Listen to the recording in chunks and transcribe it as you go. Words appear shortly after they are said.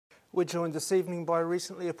We're joined this evening by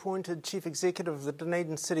recently appointed Chief Executive of the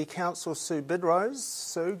Dunedin City Council, Sue Bidrose.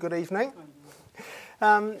 Sue, good evening.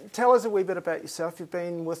 Tell us a wee bit about yourself. You've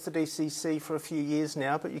been with the DCC for a few years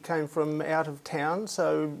now, but you came from out of town,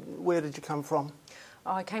 so where did you come from?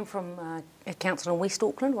 I came from a council in West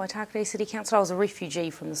Auckland, Waitakere City Council. I was a refugee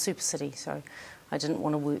from the super city, so I didn't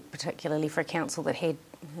want to work particularly for a council that had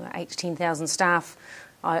 8,000 to 10,000 staff.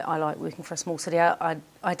 I like working for a small city.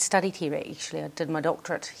 I'd studied here actually. I did my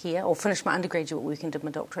doctorate here, or finished my undergraduate work and did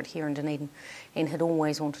my doctorate here in Dunedin, and had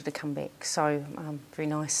always wanted to come back. So very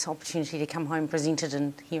nice opportunity to come home, presented,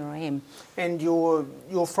 and here I am. And you're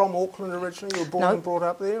from Auckland originally? You were born and brought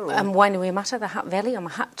up there? Wainuiomata, the Hutt Valley. I'm a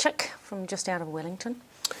Hutt chick from just out of Wellington.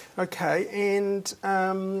 Okay, and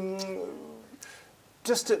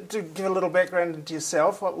just to give a little background into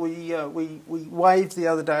yourself, we waved the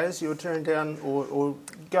other day as you were turning down or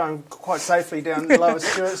going quite safely down Lower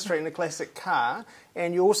Stewart Street in a classic car,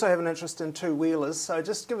 and you also have an interest in two-wheelers, so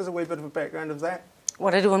just give us a wee bit of a background of that.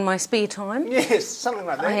 What I do in my spare time? Yes, something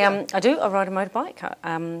like that. I do. I ride a motorbike.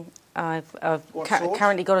 I've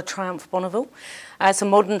currently got a Triumph Bonneville. It's a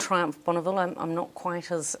modern Triumph Bonneville. I'm not quite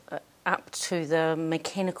as up to the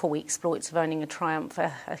mechanical exploits of owning a Triumph,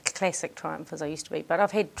 a classic Triumph as I used to be. But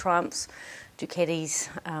I've had Triumphs, Ducatis,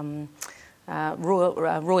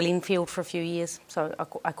 Royal Enfield for a few years, so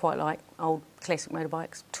I quite like old classic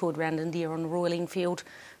motorbikes. Toured around India on a Royal Enfield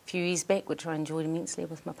a few years back, which I enjoyed immensely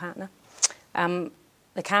with my partner.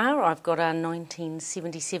 The car, I've got a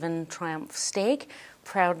 1977 Triumph Stag,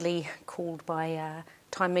 proudly called by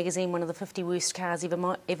Time magazine one of the 50 worst cars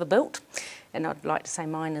ever built, and I'd like to say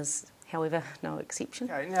mine is, however, no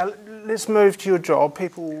exception. Okay, now let's move to your job.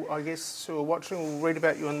 People, I guess, who are watching will read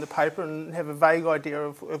about you in the paper and have a vague idea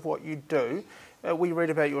of what you do. We read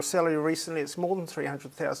about your salary recently. It's more than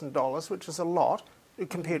 $300,000, which is a lot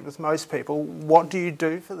compared with most people. What do you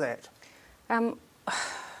do for that?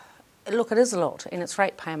 Look, it is a lot, and it's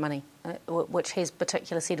ratepayer money, which has a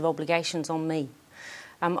particular set of obligations on me.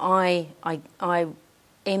 I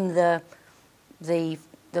am the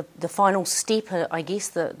final step, I guess,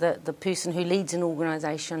 the person who leads an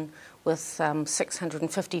organisation with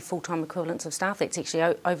 650 full-time equivalents of staff. That's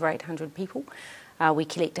actually over 800 people. We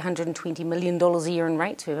collect $120 million a year in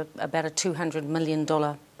rates. We have about a $200 million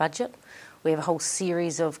budget. We have a whole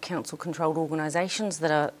series of council-controlled organisations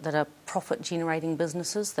that are profit-generating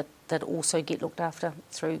businesses that also get looked after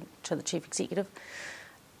through to the Chief Executive.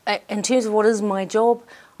 In terms of what is my job,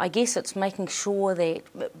 I guess it's making sure that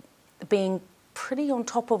being pretty on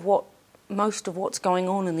top of most of what's going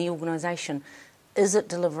on in the organisation. Is it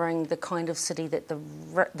delivering the kind of city that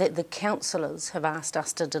the councillors have asked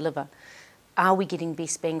us to deliver? Are we getting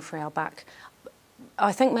best bang for our buck?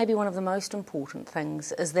 I think maybe one of the most important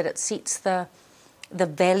things is that it sets the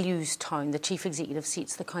values tone. The Chief Executive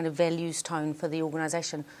sets the kind of values tone for the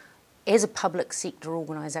organisation. As a public sector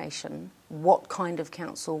organisation, what kind of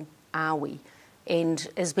council are we? And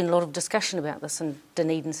there's been a lot of discussion about this in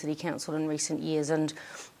Dunedin City Council in recent years, and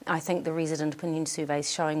I think the resident opinion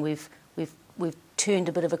surveys showing we've turned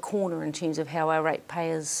a bit of a corner in terms of how our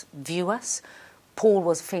ratepayers view us. Paul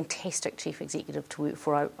was a fantastic Chief Executive to work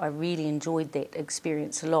for. I really enjoyed that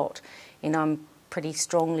experience a lot, and I'm pretty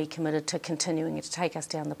strongly committed to continuing to take us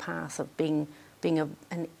down the path of being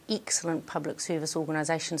an excellent public service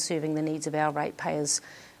organisation serving the needs of our ratepayers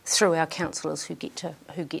through our councillors who get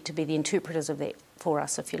to be the interpreters of that for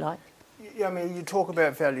us, if you like. Yeah, I mean, you talk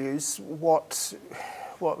about values. What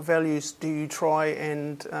values do you try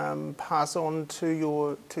and pass on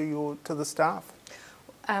to the staff?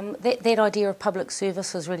 That idea of public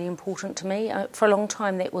service is really important to me. For a long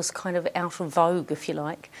time, that was kind of out of vogue, if you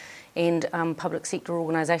like, and public sector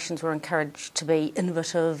organisations were encouraged to be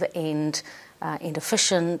innovative and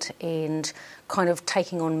efficient and kind of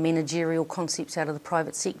taking on managerial concepts out of the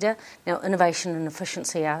private sector. Now, innovation and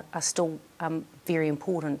efficiency are still very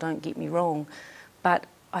important, don't get me wrong, but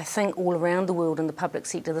I think all around the world in the public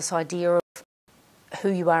sector, this idea of who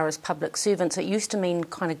you are as public servants, it used to mean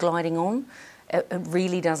kind of gliding on. It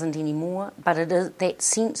really doesn't anymore, but it is that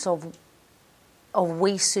sense of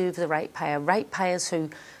we serve the ratepayer. Ratepayers who,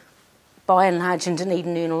 by and large in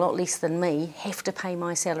Dunedin, earn a lot less than me, have to pay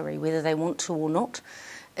my salary, whether they want to or not.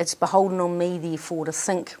 It's beholden on me, therefore, to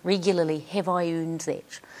think regularly, have I earned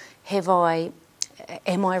that?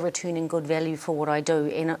 Am I returning good value for what I do?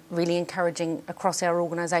 And really encouraging across our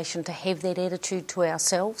organisation to have that attitude to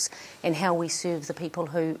ourselves and how we serve the people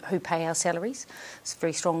who pay our salaries. It's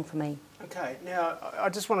very strong for me. Okay, now I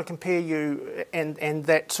just want to compare you and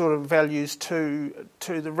that sort of values to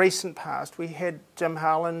the recent past. We had Jim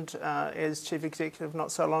Harland as Chief Executive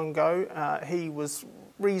not so long ago. He was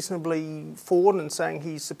reasonably forward in saying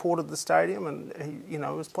he supported the stadium and he,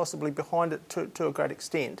 was possibly behind it to a great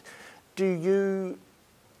extent.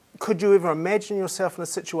 Could you ever imagine yourself in a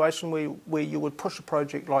situation where you would push a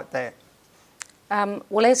project like that?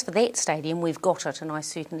 Well, as for that stadium, we've got it, and I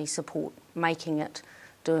certainly support making it,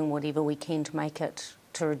 doing whatever we can to make it,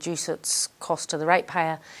 to reduce its cost to the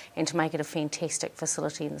ratepayer and to make it a fantastic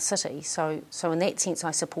facility in the city. So in that sense,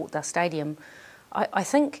 I support the stadium. I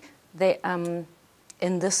think that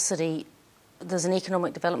in this city, there's an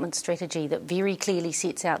economic development strategy that very clearly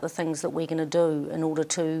sets out the things that we're going to do in order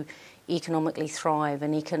to economically thrive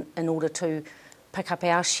and in order to pick up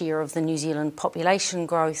our share of the New Zealand population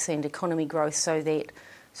growth and economy growth, so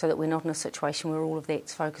that we're not in a situation where all of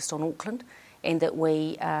that's focused on Auckland, and that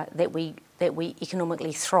we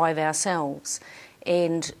economically thrive ourselves.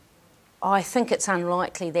 And I think it's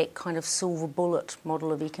unlikely that kind of silver bullet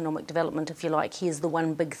model of economic development, if you like, here's the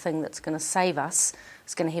one big thing that's going to save us,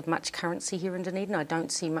 is going to have much currency here in Dunedin. I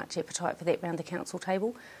don't see much appetite for that around the council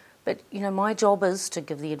table. But, my job is to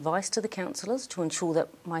give the advice to the councillors, to ensure that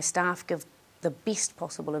my staff give the best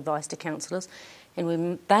possible advice to councillors, and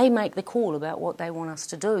when they make the call about what they want us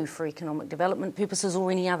to do for economic development purposes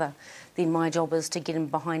or any other, then my job is to get in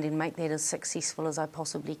behind and make that as successful as I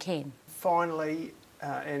possibly can. Finally,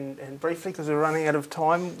 and briefly, because we're running out of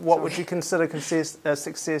time, what would you consider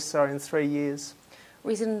success in 3 years?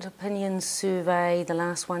 Resident opinion survey, the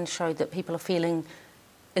last one, showed that people are feeling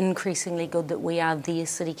increasingly good that we are their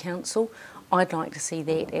city council. I'd like to see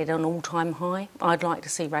that at an all-time high. I'd like to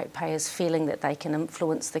see ratepayers feeling that they can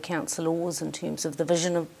influence the councillors in terms of the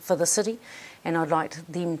vision for the city, and I'd like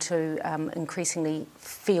them to increasingly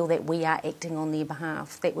feel that we are acting on their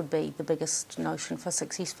behalf. That would be the biggest notion for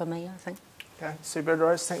success for me, I think. Okay, Sue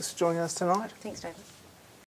Bidrose, thanks for joining us tonight. Thanks, David.